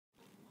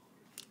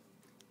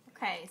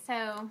Okay,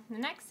 so the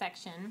next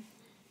section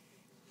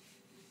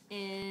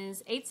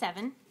is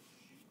 8.7.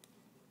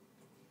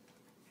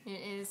 It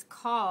is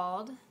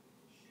called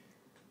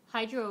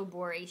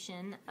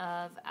Hydroboration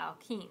of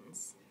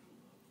Alkenes.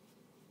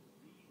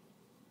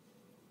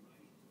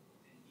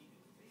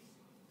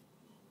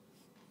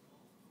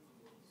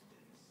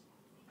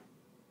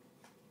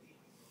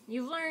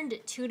 You've learned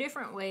two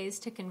different ways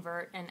to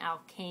convert an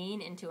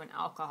alkane into an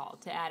alcohol,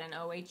 to add an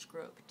OH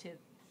group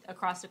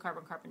across the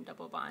carbon-carbon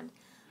double bond.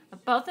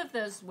 Both of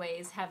those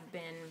ways have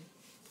been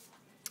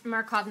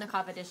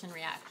Markovnikov addition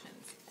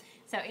reactions.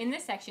 So in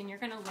this section, you're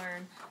going to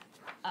learn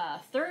a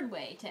third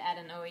way to add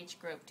an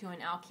OH group to an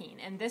alkene,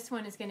 and this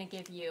one is going to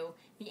give you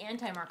the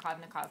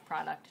anti-Markovnikov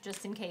product,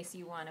 just in case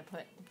you want to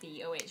put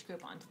the OH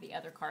group onto the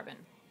other carbon.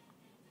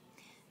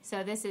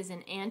 So this is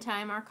an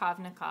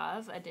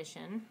anti-Markovnikov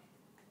addition.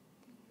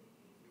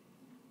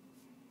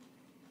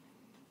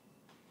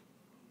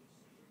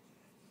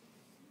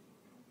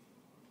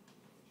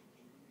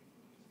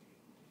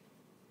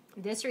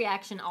 This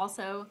reaction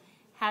also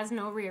has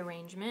no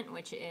rearrangement,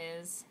 which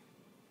is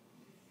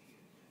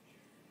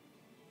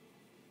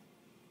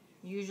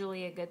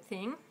usually a good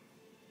thing.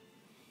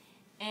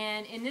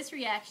 And in this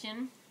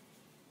reaction,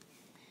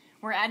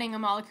 we're adding a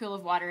molecule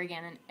of water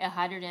again, a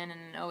hydrogen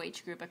and an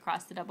OH group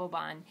across the double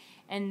bond,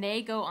 and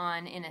they go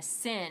on in a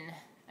syn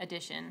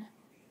addition,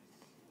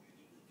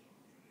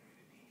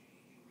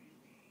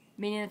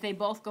 meaning that they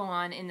both go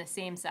on in the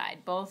same side,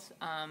 both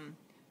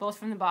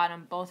from the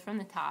bottom, both from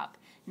the top,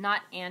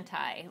 not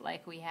anti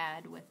like we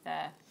had with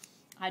the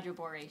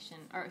hydroboration,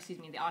 or excuse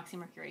me, the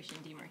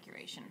oxymercuration,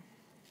 demercuration.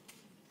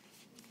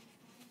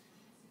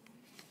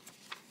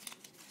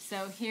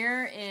 So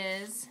here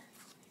is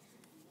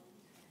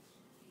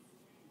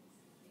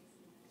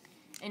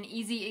an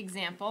easy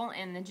example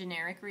in the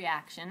generic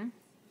reaction.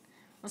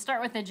 We'll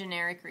start with the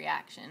generic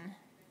reaction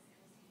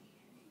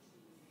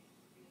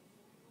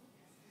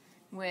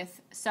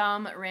with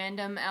some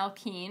random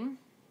alkene.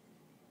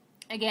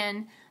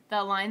 Again,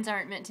 the lines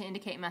aren't meant to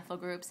indicate methyl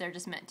groups, they're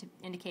just meant to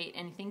indicate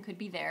anything could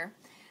be there.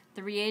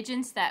 The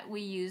reagents that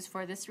we use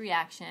for this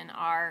reaction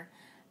are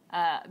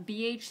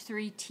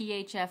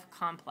BH3-THF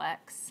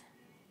complex.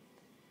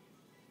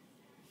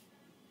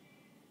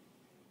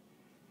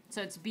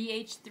 So it's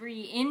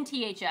BH3 in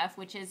THF,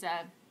 which is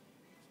a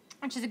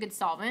good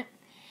solvent.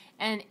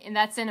 And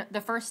that's in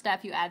the first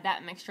step, you add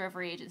that mixture of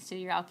reagents to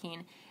your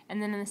alkene.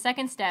 And then in the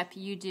second step,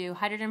 you do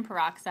hydrogen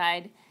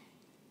peroxide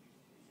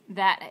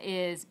that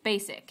is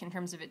basic in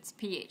terms of its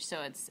pH.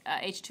 So it's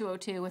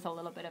H2O2 with a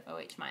little bit of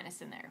OH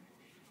minus in there.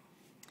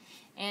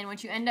 And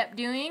what you end up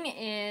doing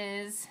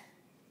is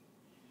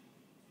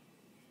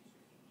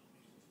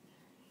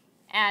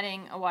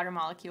adding a water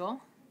molecule,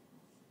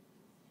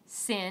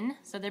 syn,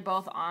 so they're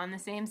both on the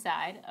same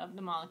side of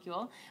the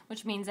molecule,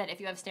 which means that if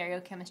you have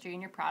stereochemistry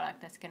in your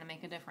product, that's going to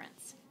make a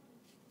difference.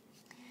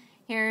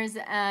 Here's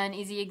an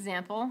easy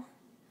example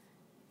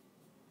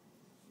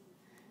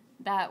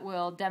that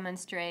will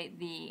demonstrate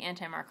the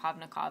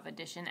anti-Markovnikov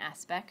addition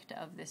aspect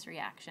of this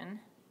reaction.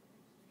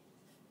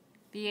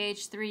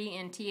 BH3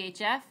 in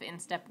THF in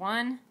step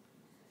 1,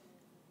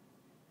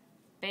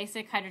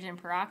 basic hydrogen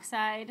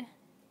peroxide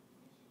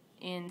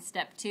in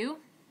step 2,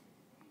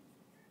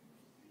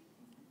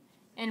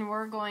 and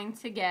we're going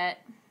to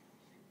get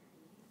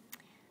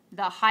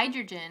the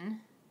hydrogen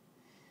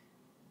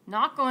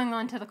not going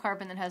on to the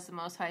carbon that has the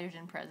most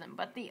hydrogen present,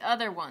 but the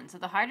other one. So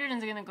the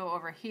hydrogen's going to go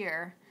over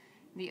here.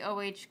 The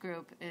OH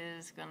group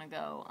is going to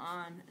go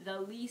on the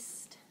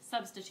least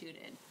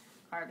substituted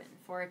carbon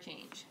for a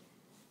change.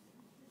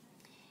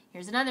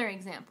 Here's another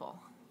example.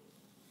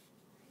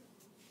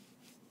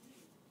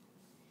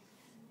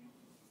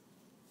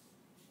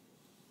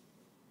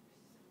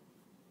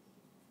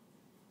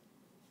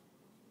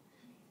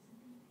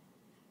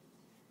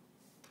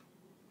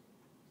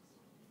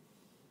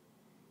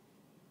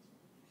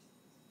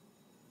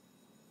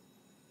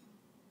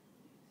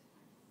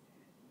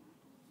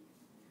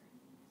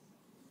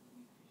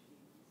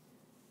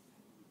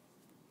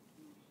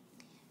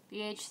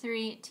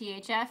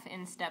 BH3-THF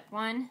in step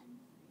 1,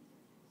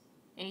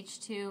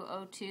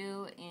 H2O2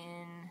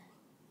 in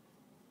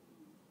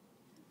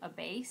a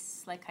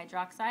base like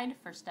hydroxide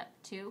for step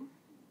 2,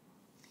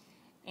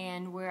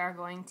 and we are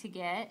going to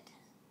get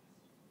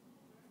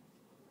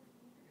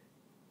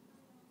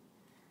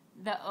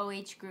the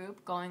OH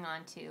group going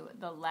on to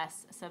the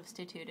less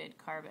substituted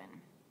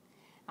carbon.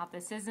 Now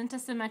this isn't a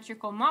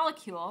symmetrical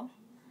molecule,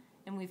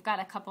 and we've got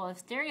a couple of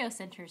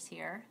stereocenters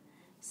here.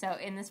 So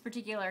in this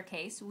particular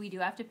case, we do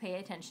have to pay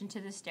attention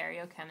to the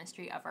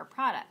stereochemistry of our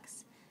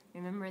products.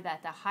 Remember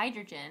that the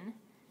hydrogen,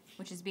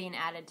 which is being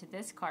added to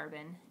this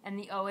carbon, and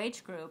the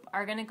OH group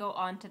are going to go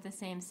onto the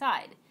same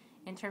side.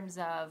 In terms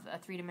of a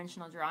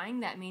three-dimensional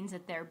drawing, that means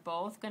that they're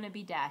both going to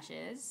be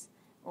dashes,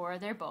 or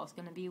they're both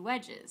going to be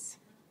wedges.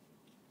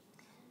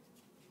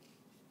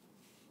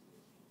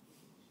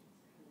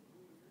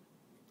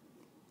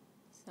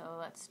 So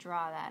let's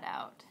draw that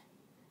out.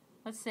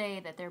 Let's say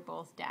that they're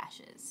both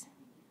dashes.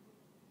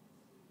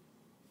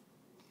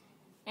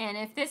 And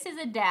if this is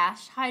a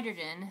dash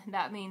hydrogen,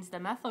 that means the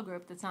methyl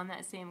group that's on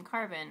that same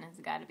carbon has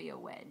got to be a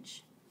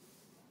wedge.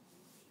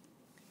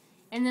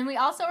 And then we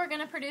also are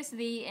going to produce an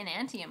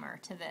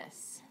enantiomer to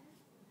this,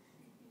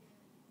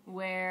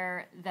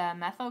 where the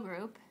methyl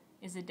group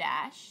is a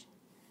dash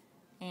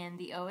and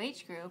the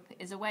OH group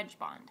is a wedge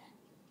bond.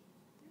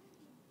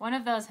 One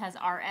of those has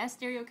RS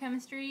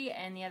stereochemistry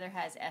and the other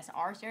has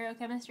SR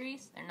stereochemistry.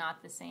 So they're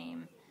not the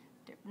same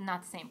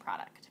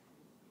product.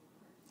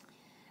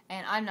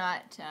 And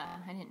I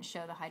didn't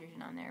show the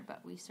hydrogen on there,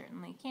 but we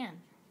certainly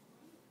can.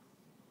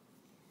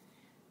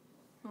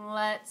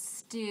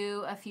 Let's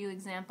do a few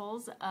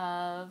examples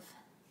of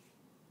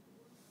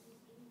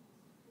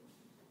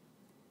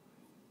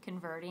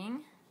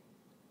converting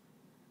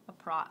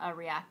a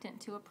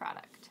reactant to a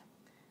product.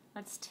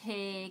 Let's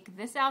take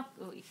this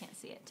you can't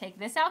see it. Take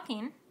this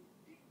alkene.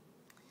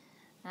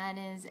 That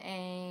is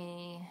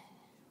a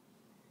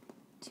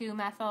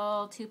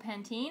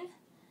 2-methyl-2-pentene,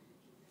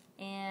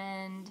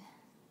 and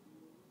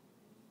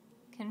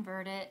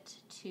convert it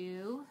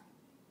to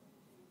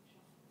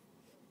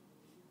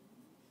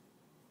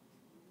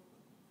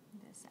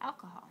this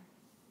alcohol.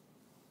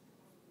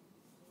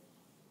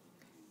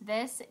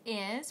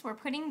 We're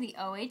putting the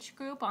OH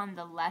group on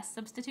the less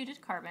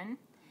substituted carbon,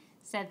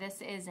 so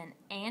this is an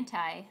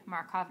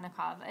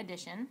anti-Markovnikov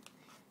addition,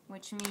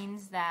 which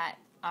means that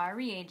our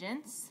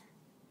reagents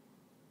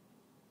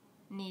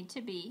need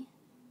to be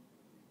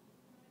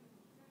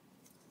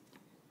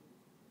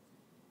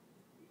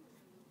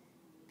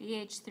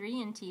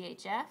BH3 and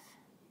THF,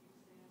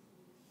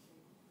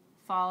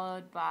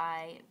 followed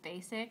by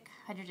basic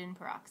hydrogen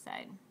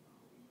peroxide.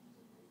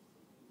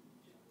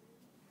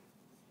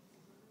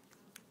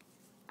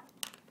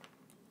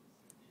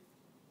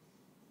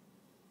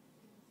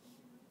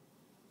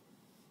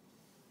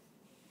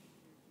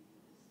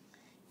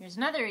 Here's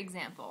another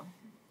example.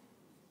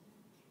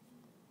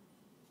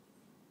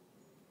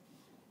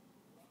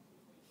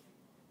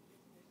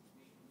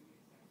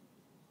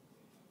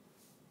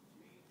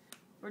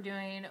 We're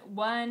doing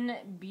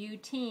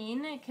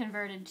 1-butene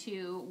converted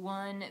to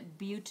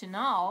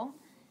 1-butanol.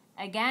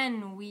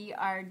 Again, we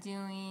are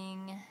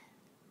doing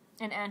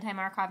an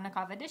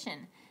anti-Markovnikov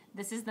addition.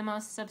 This is the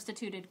most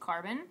substituted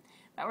carbon,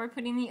 but we're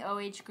putting the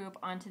OH group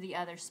onto the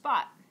other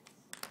spot.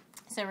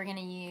 So we're going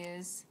to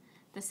use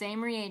the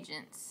same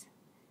reagents.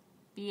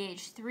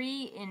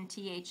 BH3 in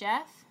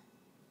THF,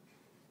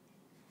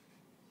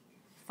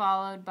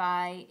 followed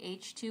by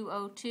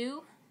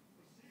H2O2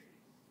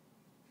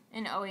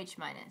 and OH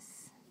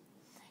minus.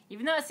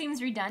 Even though it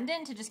seems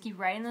redundant to just keep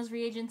writing those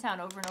reagents out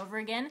over and over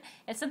again,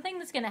 it's something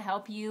that's going to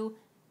help you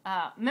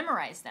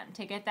memorize them,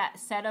 to get that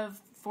set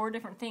of 4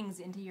 different things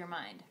into your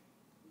mind.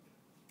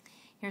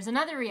 Here's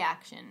another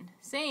reaction.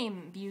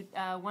 Same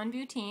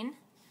 1-butene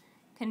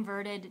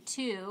converted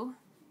to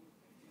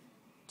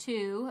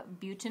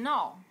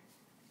 2-butanol.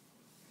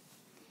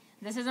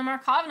 This is a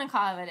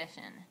Markovnikov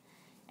addition,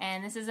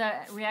 and this is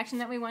a reaction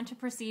that we want to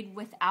proceed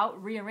without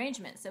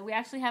rearrangement. So we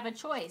actually have a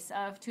choice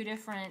of 2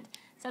 different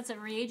sets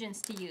of reagents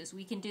to use.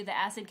 We can do the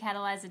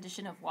acid-catalyzed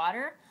addition of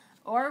water,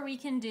 or we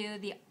can do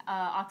the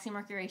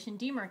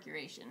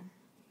oxymercuration-demercuration.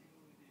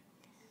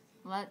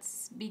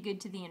 Let's be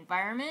good to the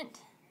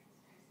environment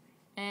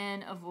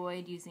and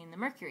avoid using the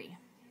mercury.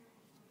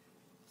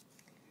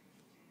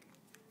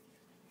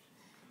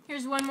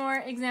 Here's one more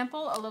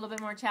example, a little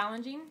bit more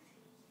challenging.